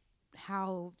how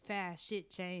fast shit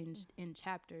changed in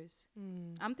chapters.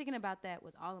 I'm thinking about that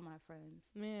with all of my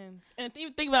friends. Man. And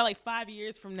even think about like 5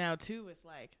 years from now too, it's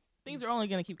like things are only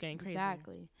going to keep getting crazy.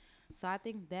 Exactly. So I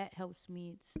think that helps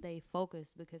me stay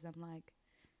focused, because I'm like,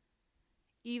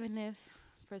 even if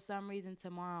for some reason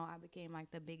tomorrow I became like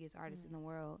the biggest artist in the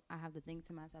world, I have to think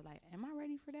to myself like, am I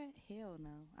ready for that? Hell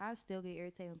no. I still get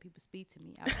irritated when people speak to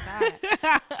me outside.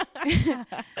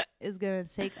 It's going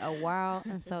to take a while,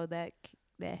 and so that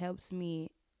helps me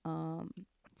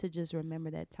to just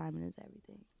remember that timing is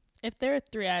everything. If there are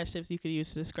 3 adjectives you could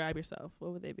use to describe yourself,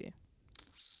 what would they be?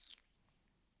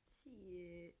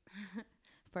 Shit.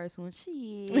 First one,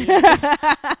 shit.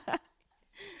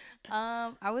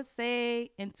 I would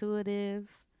say intuitive,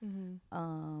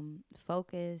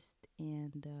 focused,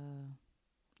 and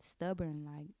stubborn.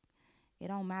 Like, it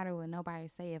don't matter what nobody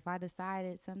say. If I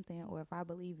decided something, or if I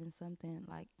believe in something,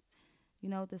 like, you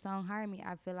know, the song Hire Me,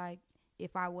 I feel like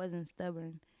if I wasn't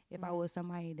stubborn, if I was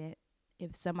somebody that,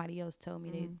 if somebody else told me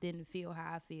they didn't feel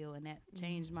how I feel, and that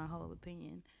changed my whole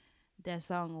opinion, that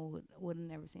song would have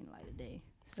never seen the light of day.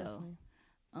 So,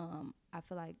 I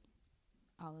feel like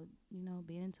all of, you know,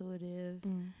 being intuitive,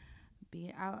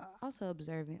 being also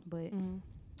observant, but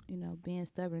you know, being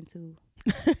stubborn too.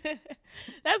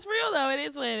 That's real though. It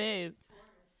is what it is.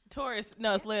 Taurus.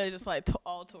 No, it's literally just like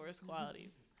all Taurus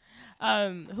qualities.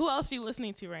 Who else are you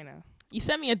listening to right now? You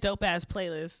sent me a dope ass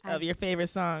playlist of your favorite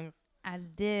songs. I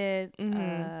did.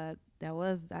 I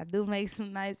do make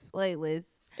some nice playlists.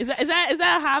 Is that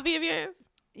a hobby of yours?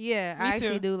 Yeah, I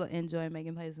actually do enjoy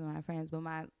making playlists with my friends, but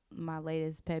my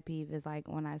latest pet peeve is like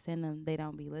when I send them, they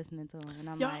don't be listening to them, and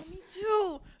I'm like, me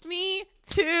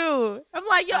too. I'm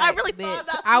like, yo, I really thought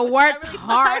about. I worked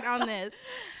hard on this.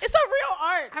 It's a real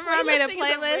art. I remember I made a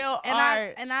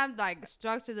playlist, and I'm like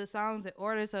structured the songs in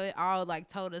order so it all like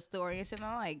told a story and shit. And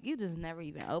I'm like, you just never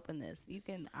even open this. You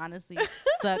can honestly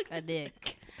suck a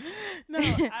dick. No,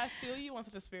 I feel you on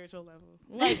such a spiritual level.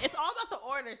 Like, it's all about the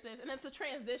order, sis, and it's a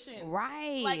transition.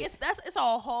 Right. Like, it's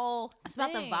a whole. It's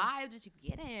about the vibe that you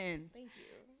get in. Thank you.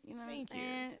 You know what I'm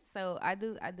saying? So I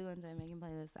do enjoy making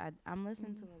playlists. I'm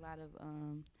listening to a lot of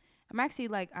I'm actually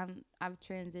like I've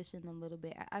transitioned a little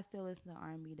bit. I still listen to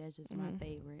R&B. That's just my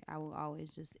favorite. I will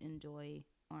always just enjoy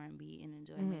R&B and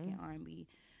enjoy making R&B.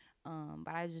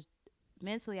 But I just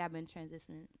mentally I've been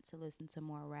transitioning to listen to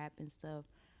more rap and stuff.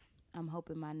 I'm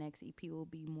hoping my next EP will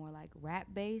be more like rap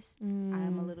based.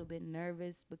 I'm a little bit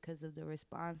nervous because of the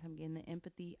response I'm getting, the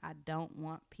empathy. I don't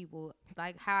want people,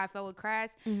 like how I felt with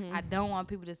Crash, I don't want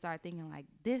people to start thinking like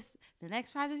this, the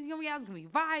next project is gonna be out, it's gonna be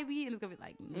vibey, and it's gonna be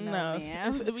like, no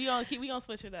man. We gonna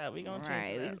switch it up. We gonna change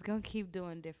it up. We're just gonna keep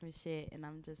doing different shit, and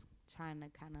I'm just trying to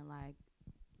kind of like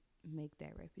make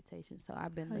that reputation. So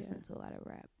I've been listening to a lot of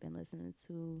rap, been listening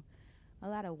to a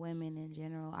lot of women in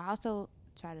general. I also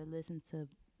try to listen to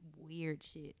weird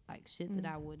shit, like shit that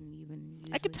I wouldn't even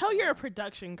usually. I could tell you're a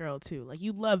production girl too. Like,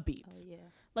 you love beats. Oh yeah.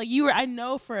 Like, I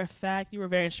know for a fact you were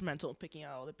very instrumental in picking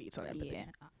out all the beats on Empathy. Yeah.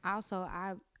 Also,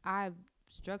 I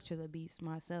structure the beats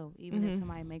myself. Even if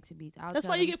somebody makes a beat, that's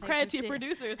why you give credit to your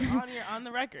producers on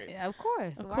the record. Yeah, of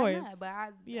course. Why not? But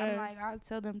I'm like, I'll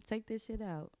tell them, take this shit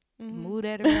out. Move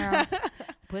that around.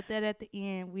 Put that at the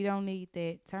end. We don't need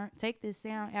that. Take this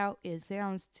sound out. It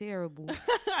sounds terrible.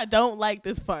 I don't like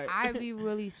this part. I'd be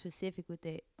really specific with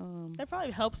that. That probably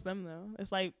helps them though.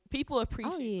 It's like people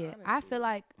appreciate. Oh yeah.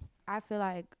 I feel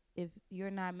like if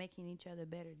you're not making each other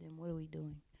better, then what are we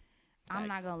doing? I'm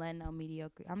not gonna let no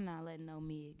mediocre. I'm not letting no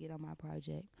mid get on my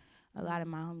project. A lot of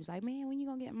my homies like, man, when you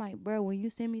gonna get? I'm like, bro, when you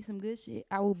send me some good shit,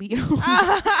 I will be.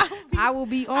 I will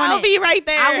be on it. I'll be right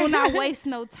there. I will not waste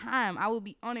no time. I will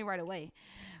be on it right away.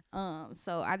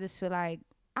 So I just feel like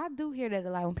I do hear that a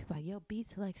lot when people are like, yo, beat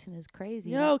selection is crazy.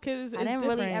 Yo, cause I didn't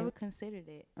different. really ever considered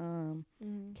it.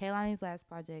 Kaylani's last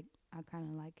project, I kind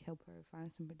of like helped her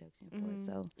find some production for it.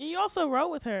 So you also wrote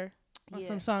with her on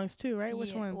some songs too, right?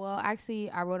 Which ones? Well, actually,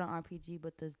 I wrote an RPG,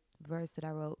 but the verse that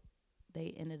I wrote,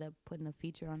 they ended up putting a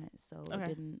feature on it, so it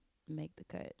didn't make the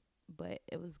cut. But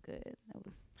it was good. It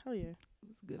was hell yeah. It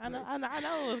was good. I know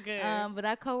it was good. But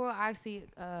I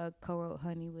co-wrote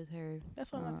Honey with her.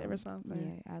 That's one of my favorite songs.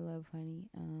 Yeah, I love Honey.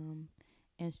 And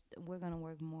we're gonna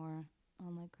work more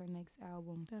on like her next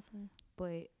album. Definitely.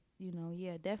 But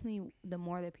definitely. The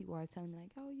more that people are telling me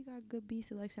like, "Oh, you got good beat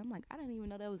selection," I'm like, I didn't even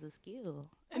know that was a skill.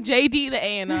 JD the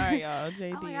A&R, y'all.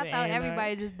 JD. I thought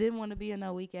everybody just didn't want to be in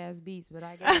no weak ass beats, but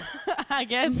I guess I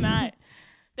guess not.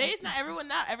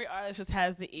 Not every artist just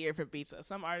has the ear for beats. So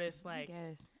some artists like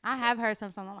I have heard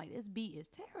some songs. I'm like, this beat is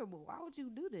terrible. Why would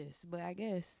you do this? But I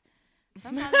guess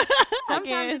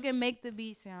sometimes you can make the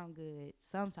beat sound good.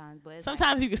 Sometimes, but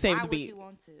sometimes you can save the beat. Why would you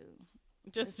want to?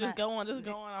 Just go on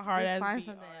a hard ass beat. Find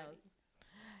something else.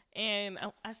 And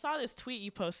I saw this tweet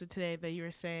you posted today that you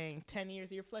were saying 10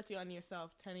 years. You're reflecting on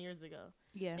yourself 10 years ago.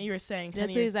 Yeah. And you were saying 10 that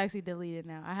years. tweet is actually deleted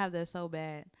now. I have that so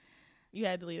bad. You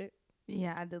had to delete it?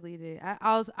 Yeah, I deleted it.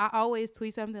 I always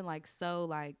tweet something like so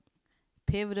like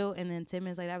pivotal, and then 10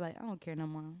 minutes later I'm like, I don't care no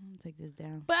more. I'm gonna take this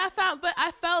down. But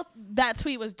I felt that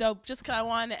tweet was dope just because I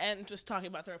wanted to end just talking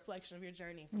about the reflection of your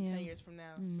journey from 10 years from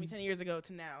now. 10 years ago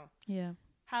to now. Yeah.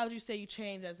 How would you say you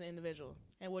changed as an individual,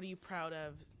 and what are you proud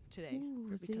of today?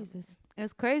 Ooh, Jesus.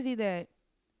 It's crazy that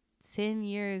 10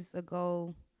 years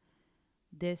ago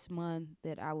this month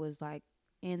that I was like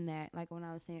in that, like when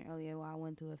I was saying earlier, where I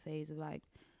went through a phase of like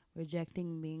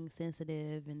rejecting being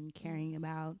sensitive and caring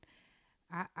about,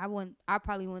 I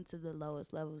probably went to the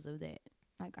lowest levels of that.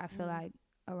 Like I feel like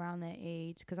around that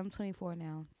age, because I'm 24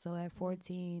 now, so at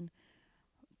 14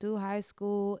 through high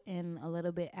school and a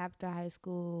little bit after high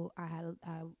school, I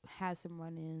had some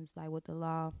run-ins like with the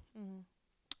law.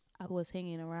 I was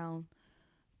hanging around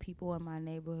people in my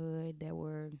neighborhood that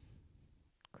were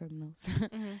criminals.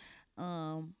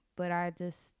 But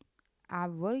I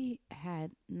really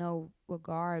had no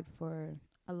regard for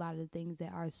a lot of the things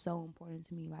that are so important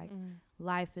to me. Like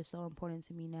life is so important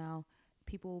to me now.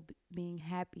 People being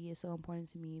happy is so important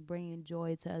to me. Bringing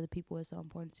joy to other people is so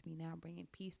important to me now. Bringing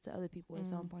peace to other people is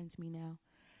so important to me now.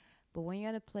 But when you're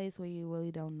at a place where you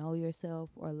really don't know yourself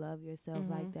or love yourself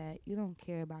like that, you don't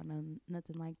care about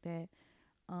nothing like that.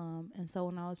 And so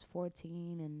when I was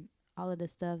 14 and all of the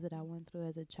stuff that I went through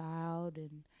as a child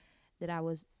and that I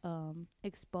was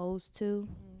exposed to,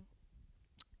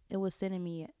 it was sending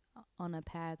me on a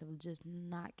path of just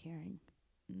not caring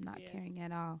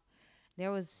at all. There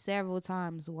was several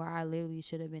times where I literally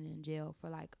should have been in jail for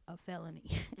like a felony.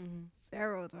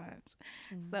 Several times.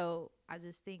 So I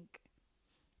just think,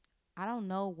 I don't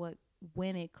know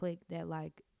when it clicked that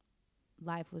like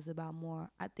life was about more.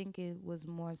 I think it was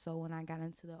more so when I got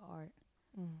into the art.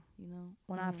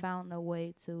 When I found a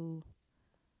way to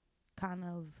kind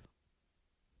of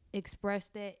express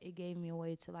that, it gave me a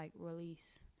way to like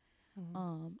release.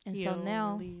 And so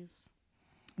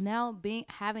now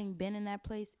having been in that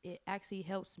place, it actually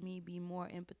helps me be more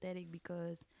empathetic,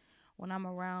 because when I'm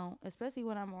around, especially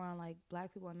when I'm around like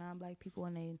black people or non-black people,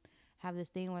 and they have this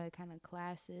thing where they're kind of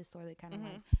classist, or they're kind of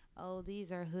like, oh,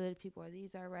 these are hood people, or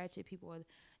these are ratchet people, or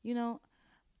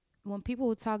when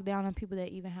people talk down on people that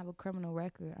even have a criminal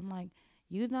record, I'm like,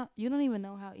 you don't even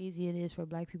know how easy it is for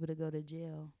black people to go to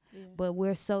jail. But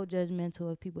we're so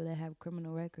judgmental of people that have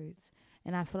criminal records.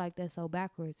 And I feel like that's so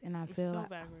backwards. And I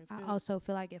also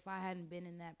feel like if I hadn't been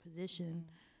in that position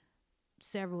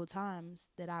several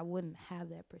times, that I wouldn't have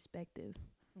that perspective.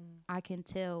 I can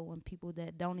tell when people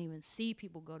that don't even see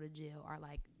people go to jail are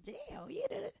like, jail,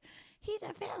 he's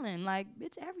a felon. Like,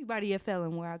 bitch, everybody a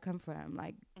felon where I come from.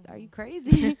 Like, are you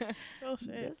crazy? Real shit.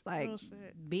 It's like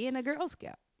being a Girl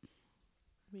Scout.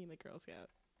 Being a Girl Scout.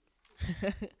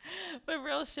 But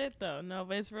real shit, though. No,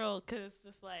 but it's real, because it's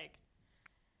just like,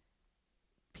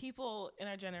 people in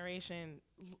our generation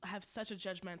have such a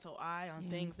judgmental eye on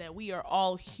things that we are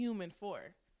all human for.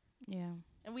 Yeah.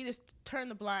 And we just turn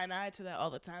the blind eye to that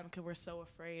all the time because we're so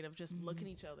afraid of just looking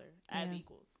at each other as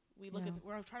equals.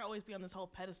 We're trying to always be on this whole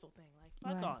pedestal thing. Like,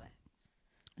 fuck all that.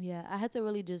 Yeah, I had to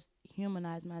really just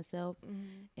humanize myself.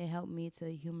 It helped me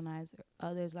to humanize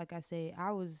others. Like I said,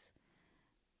 I was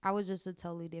just a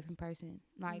totally different person.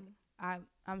 Like,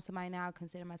 I'm somebody now. I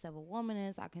consider myself a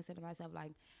womanist. I consider myself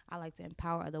like I like to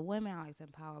empower other women. I like to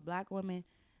empower black women.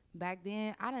 Back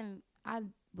then, I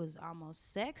was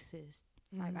almost sexist.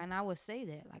 Like, and I would say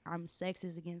that, like, I'm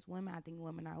sexist against women. I think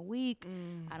women are weak.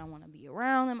 I don't want to be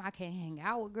around them. I can't hang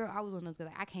out with girls. I was one of those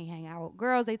girls, like, I can't hang out with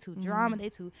girls. They too drama. They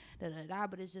too da-da-da.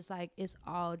 But it's just like, it's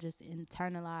all just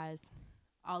internalized.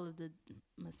 All of the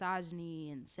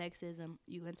misogyny and sexism,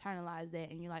 you internalize that,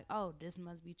 and you're like, oh, this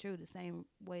must be true. The same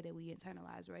way that we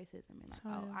internalize racism. And like,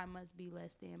 I must be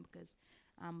less than because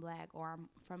I'm black or I'm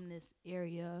from this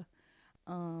area.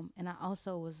 And I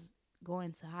also was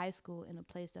going to high school in a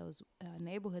place that was a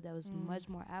neighborhood that was much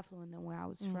more affluent than where I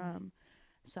was from.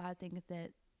 So I think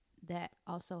that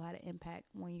also had an impact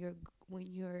when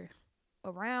you're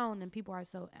around and people are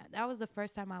so. That was the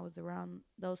first time I was around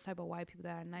those type of white people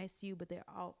that are nice to you, but they're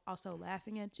also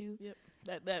laughing at you. Yep.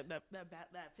 That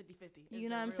 50-50. You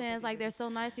know what I'm saying? It's like they're so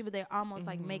nice to you, but they're almost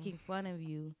like making fun of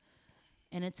you.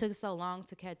 And it took so long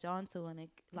to catch on to, and it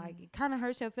it kind of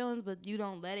hurts your feelings, but you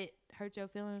don't let it hurt your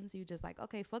feelings. You just like,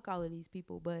 okay, fuck all of these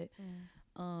people. But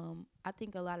I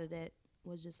think a lot of that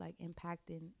was just like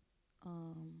impacting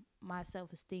my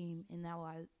self-esteem, and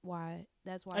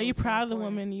that's why. Are you proud of the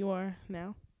woman you are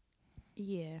now?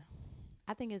 Yeah,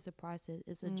 I think it's a process.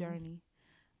 It's a journey.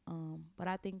 But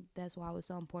I think that's why it was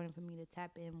so important for me to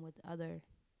tap in with other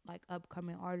like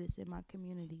upcoming artists in my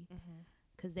community.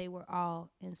 Because they were all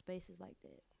in spaces like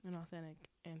that. And authentic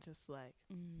and just like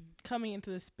coming into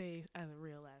the space as a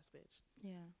real ass bitch.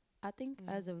 Yeah. I think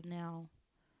as of now,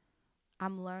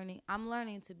 I'm learning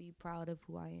to be proud of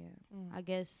who I am. I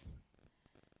guess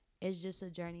it's just a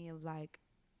journey of like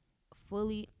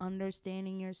fully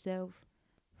understanding yourself,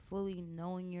 fully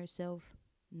knowing yourself,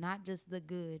 not just the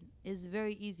good. It's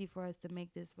very easy for us to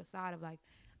make this facade of like,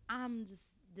 I'm just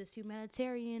this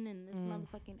humanitarian and this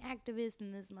motherfucking activist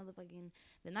and this motherfucking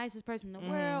the nicest person in the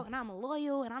world, and I'm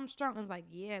loyal and I'm strong. It's like,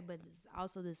 yeah, but it's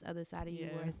also this other side of you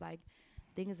where it's like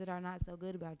things that are not so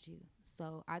good about you.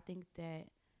 So I think that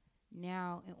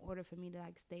now, in order for me to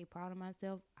like stay proud of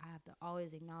myself, I have to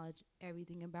always acknowledge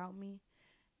everything about me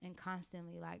and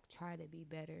constantly like try to be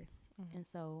better. And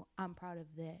so I'm proud of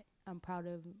that. I'm proud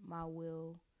of my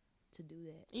will to do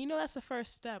that. You know, that's the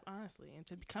first step, honestly, and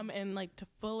to become and like to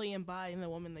fully embody the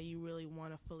woman that you really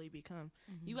want to fully become.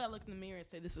 You gotta look in the mirror and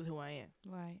say, "This is who I am."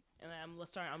 Right. And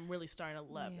I'm really starting to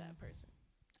love that person.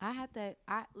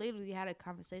 I literally had a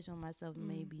conversation with myself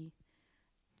maybe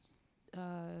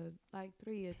like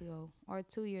 3 years ago or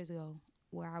 2 years ago,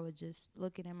 where I was just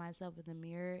looking at myself in the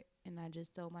mirror and I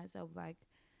just told myself like,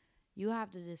 you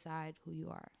have to decide who you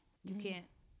are. You can't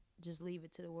just leave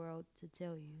it to the world to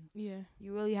tell you. Yeah.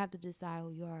 You really have to decide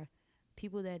who you are.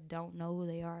 People that don't know who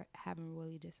they are haven't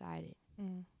really decided.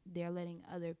 They're letting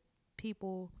other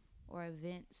people or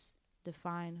events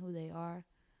define who they are.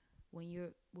 When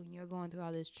you're going through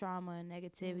all this trauma and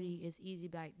negativity, it's easy to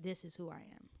be like, this is who I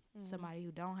am. Somebody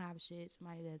who don't have shit,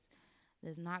 somebody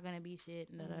that's not gonna be shit,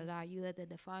 you let that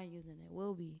define you, then it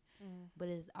will be. But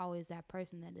it's always that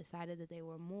person that decided that they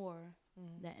were more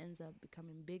that ends up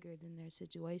becoming bigger than their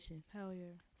situation. Hell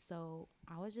yeah. So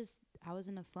I was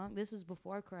in a funk. This was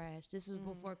before Crash. This was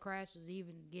before Crash was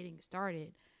even getting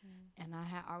started. And I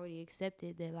had already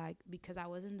accepted that, like, because I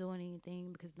wasn't doing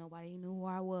anything, because nobody knew who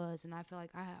I was, and I felt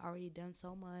like I had already done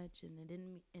so much, and I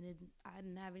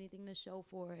didn't have anything to show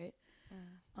for it.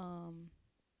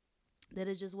 That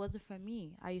it just wasn't for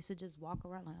me. I used to just walk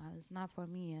around like, oh, it's not for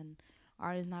me, and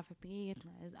art is not for me.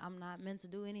 I'm not meant to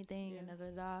do anything, and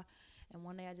da-da-da. And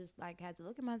one day I just like had to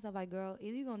look at myself like, girl,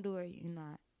 either you're gonna do it or you're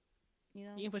not. You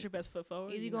know, you can put your best foot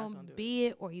forward. Either you're gonna be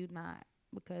it or you're not,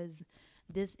 because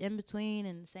this in between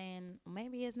and saying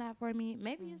maybe it's not for me,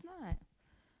 maybe it's not.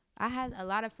 I had a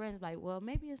lot of friends like, well,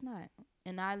 maybe it's not.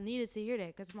 And I needed to hear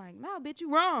that, because I'm like, no, bitch,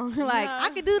 you wrong. Like, I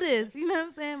could do this. You know what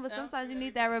I'm saying? But sometimes you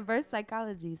need that reverse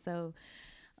psychology. So,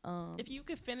 if you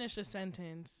could finish a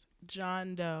sentence,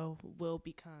 John Doe will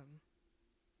become,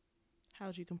 how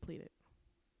would you complete it?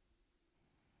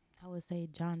 I would say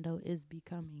John Doe is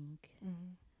becoming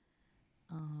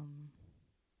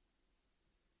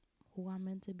who I'm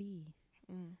meant to be.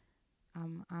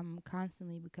 I'm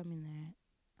constantly becoming that.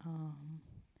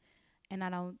 And I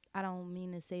don't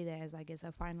mean to say that as like it's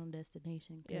a final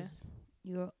destination, because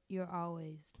you're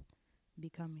always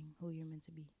becoming who you're meant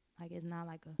to be. Like, it's not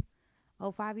like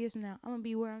 5 years from now I'm gonna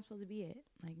be where I'm supposed to be at.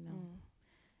 Like, no,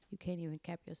 you can't even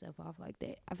cap yourself off like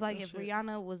that. I feel like if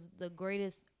Rihanna was the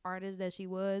greatest artist that she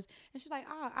was, and she's like,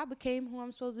 I became who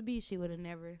I'm supposed to be, she would have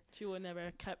never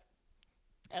kept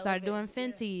started doing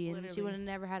Fenty, and she would have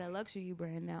never had a luxury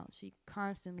brand out. She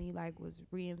constantly like was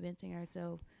reinventing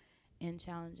herself and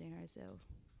challenging herself.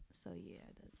 So yeah,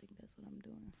 I think that's what I'm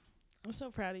doing. I'm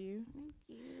so proud of you. Thank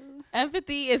you.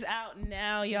 Empathy is out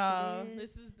now, y'all.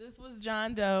 This was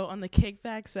John Doe on the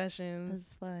Kickback Sessions.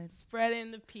 It's fun.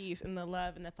 Spreading the peace and the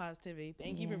love and the positivity.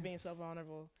 Thank you for being so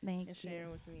vulnerable and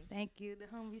sharing with me. Thank you, the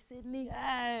homie Sydney.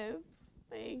 Yes.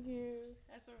 Thank you.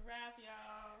 That's a wrap,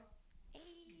 y'all. Hey.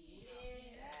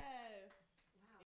 Yeah. Yes.